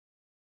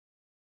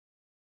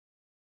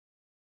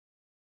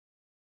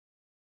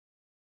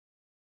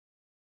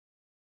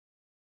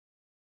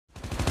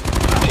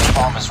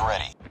Service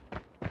ready.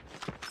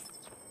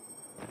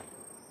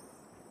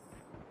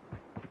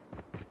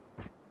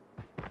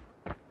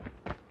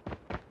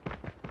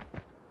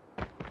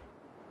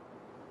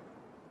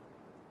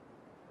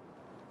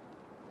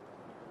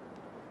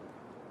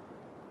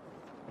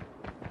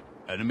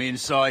 Enemy in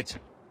sight.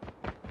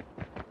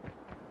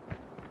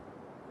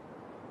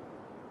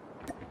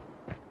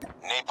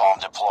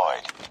 Napalm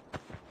deployed.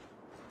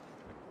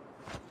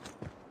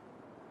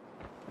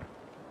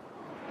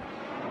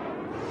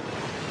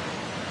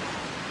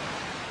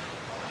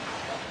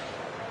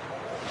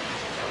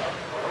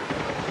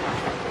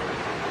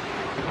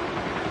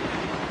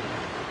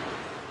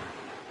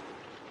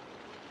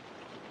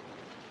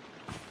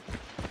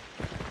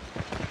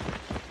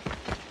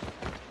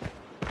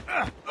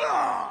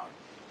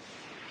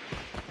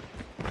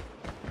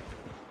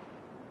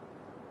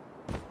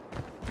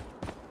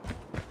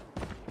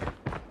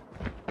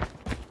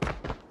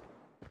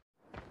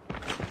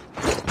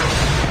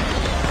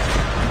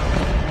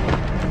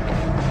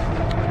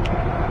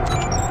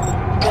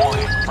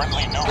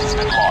 Friendly nuke has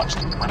been launched.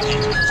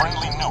 Repeat,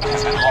 friendly nuke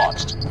has been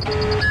launched.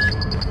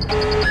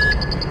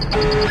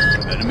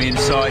 Enemy in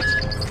sight.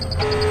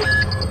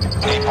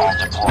 Napalm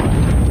deployed.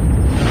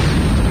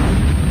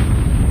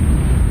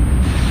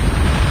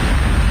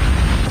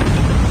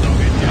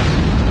 Target down.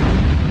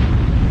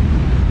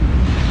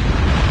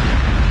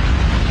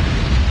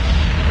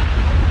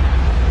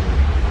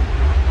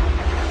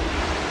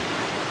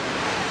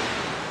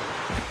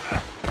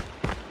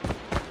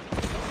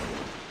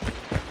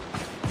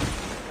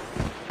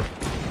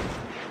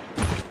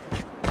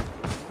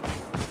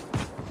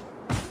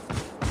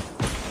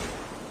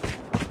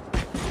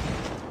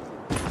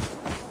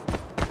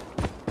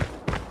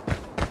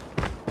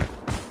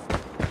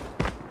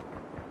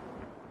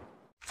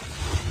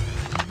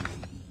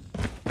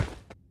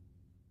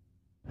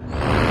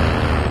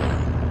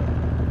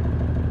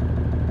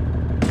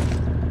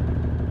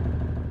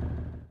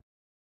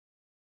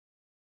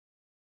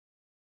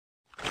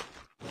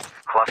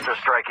 Cluster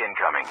strike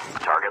incoming.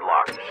 Target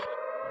locked.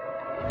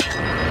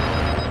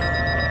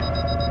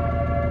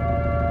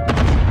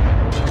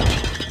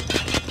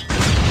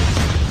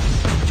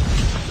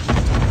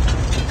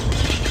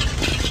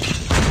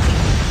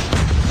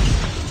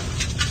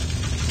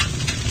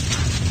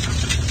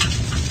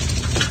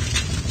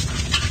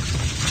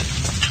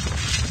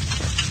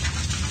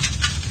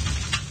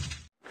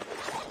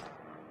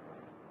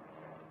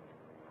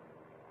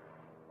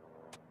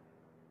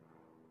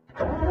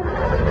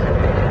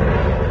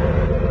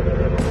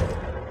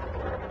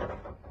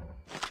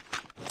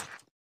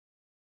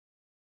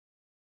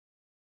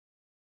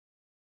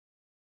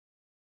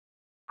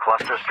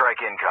 Cluster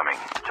strike incoming.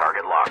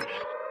 Target locked.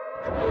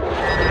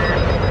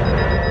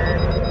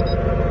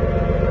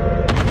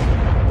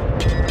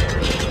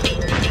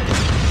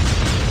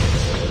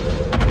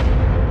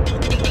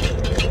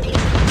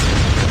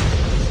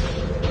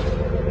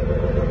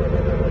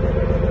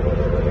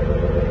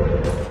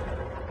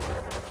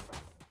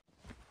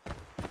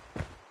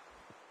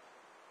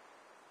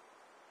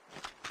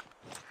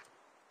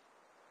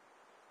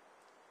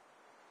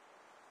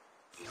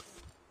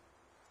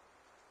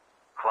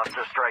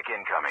 Cluster strike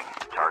incoming.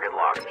 Target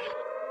locked.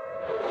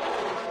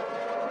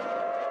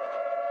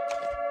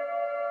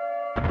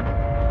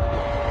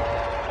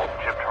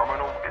 Chip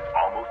terminal is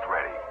almost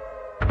ready.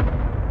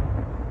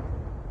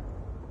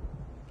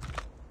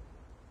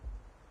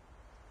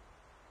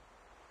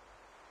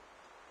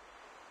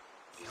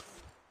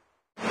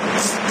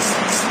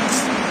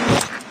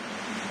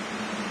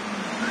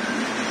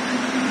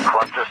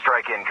 Cluster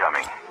strike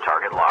incoming.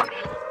 Target locked.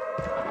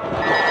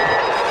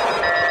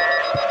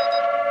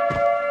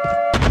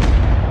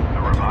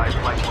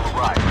 Flight will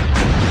arrive.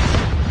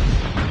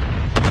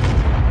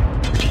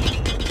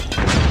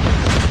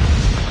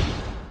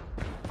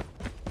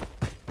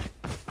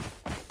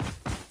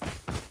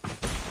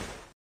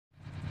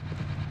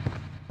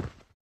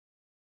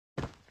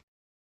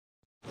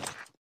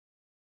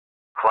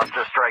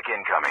 Cluster strike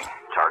incoming.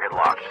 Target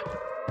locked.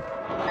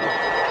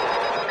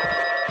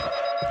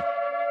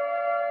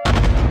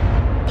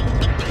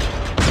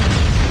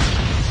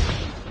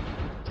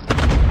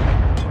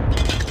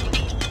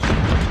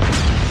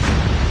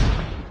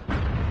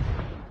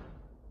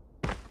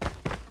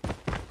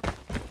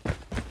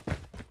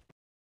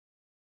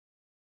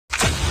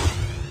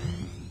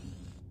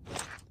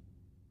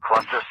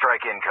 Cluster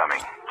strike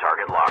incoming.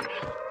 Target locked.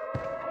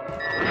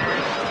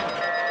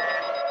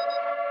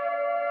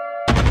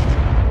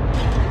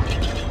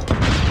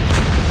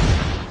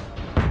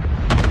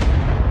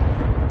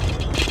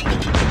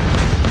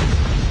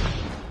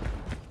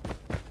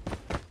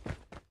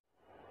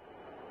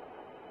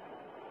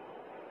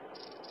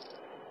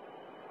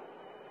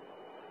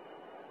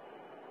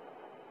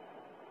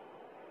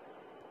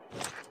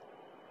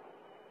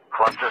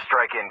 Cluster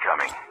strike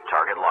incoming.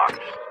 Target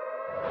locked.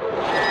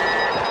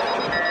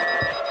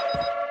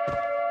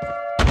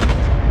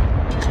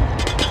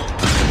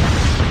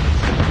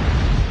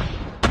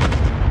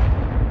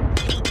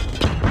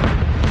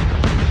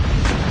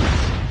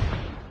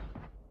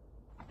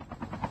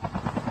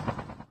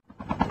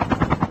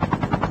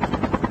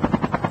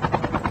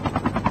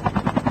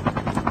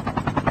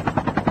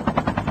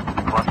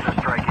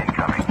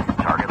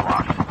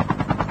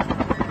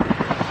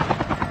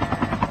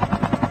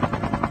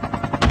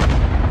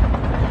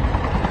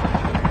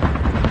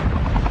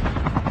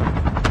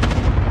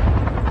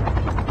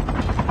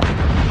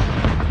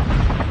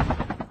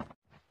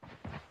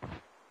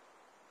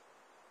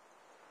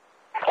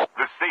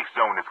 safe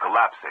zone is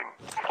collapsing.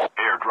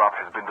 Airdrop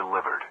has been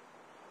delivered.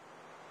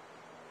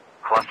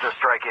 Cluster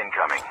strike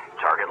incoming.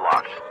 Target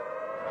locked.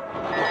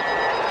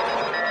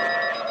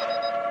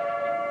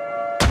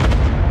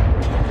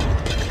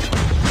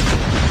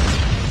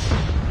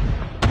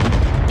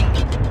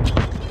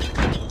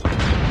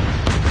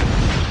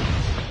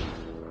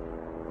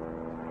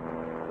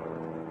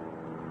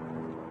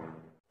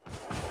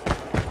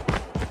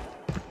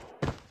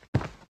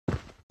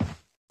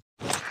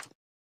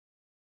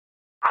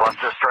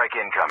 Cluster strike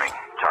incoming.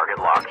 Target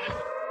locked.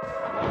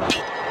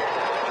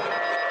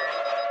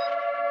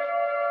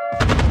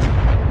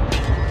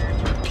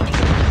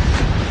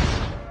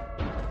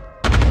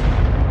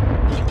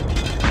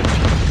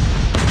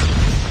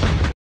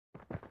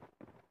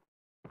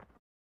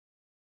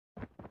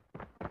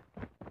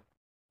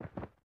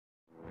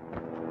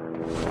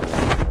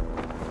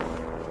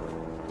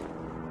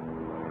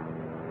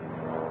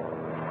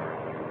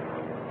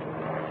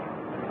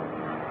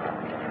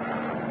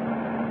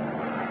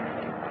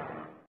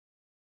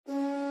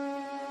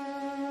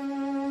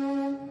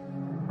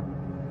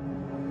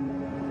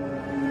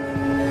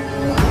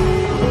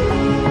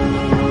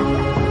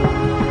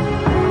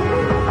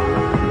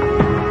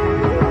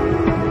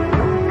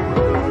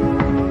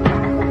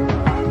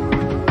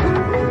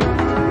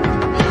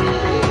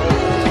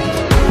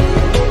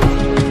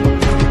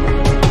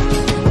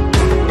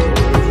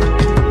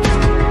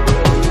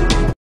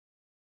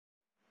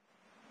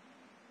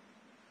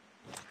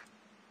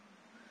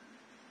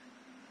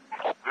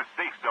 The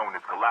safe zone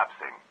is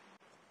collapsing.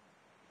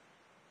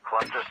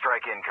 Cluster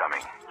strike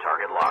incoming.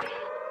 Target locked.